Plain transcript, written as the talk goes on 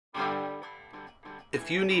If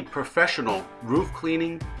you need professional roof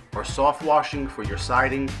cleaning or soft washing for your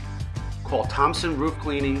siding, call Thompson Roof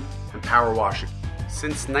Cleaning and Power Washing.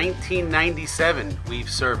 Since 1997, we've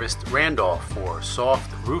serviced Randolph for soft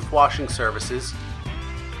roof washing services,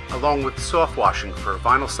 along with soft washing for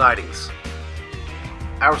vinyl sidings.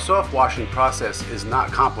 Our soft washing process is not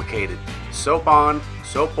complicated. Soap on,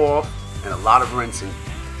 soap off, and a lot of rinsing.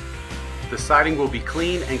 The siding will be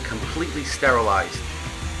clean and completely sterilized.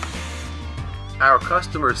 Our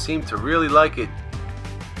customers seem to really like it.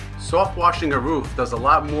 Soft washing a roof does a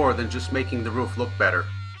lot more than just making the roof look better.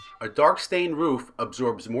 A dark stained roof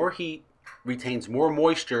absorbs more heat, retains more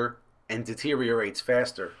moisture, and deteriorates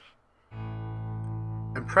faster.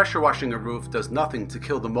 And pressure washing a roof does nothing to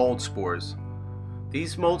kill the mold spores.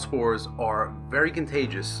 These mold spores are very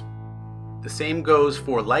contagious. The same goes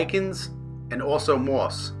for lichens and also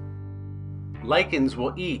moss. Lichens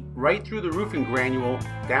will eat right through the roofing granule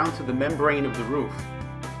down to the membrane of the roof.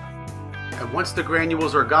 And once the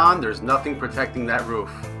granules are gone, there's nothing protecting that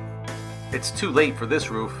roof. It's too late for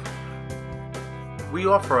this roof. We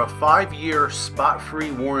offer a 5-year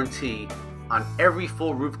spot-free warranty on every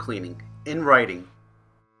full roof cleaning, in writing.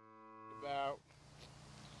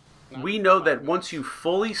 We know that once you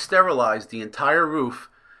fully sterilize the entire roof,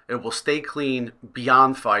 it will stay clean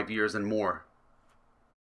beyond 5 years and more.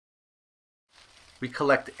 We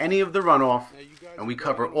collect any of the runoff, and we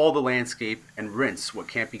cover all the landscape and rinse what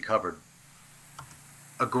can't be covered.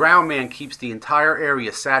 A ground man keeps the entire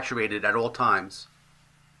area saturated at all times.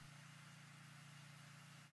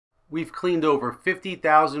 We've cleaned over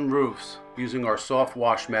 50,000 roofs using our soft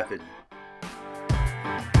wash method.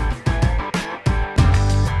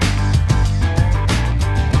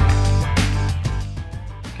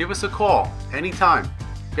 Give us a call anytime.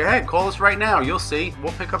 Go ahead, call us right now. You'll see.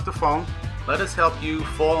 We'll pick up the phone. Let us help you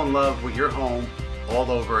fall in love with your home all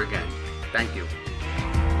over again. Thank you.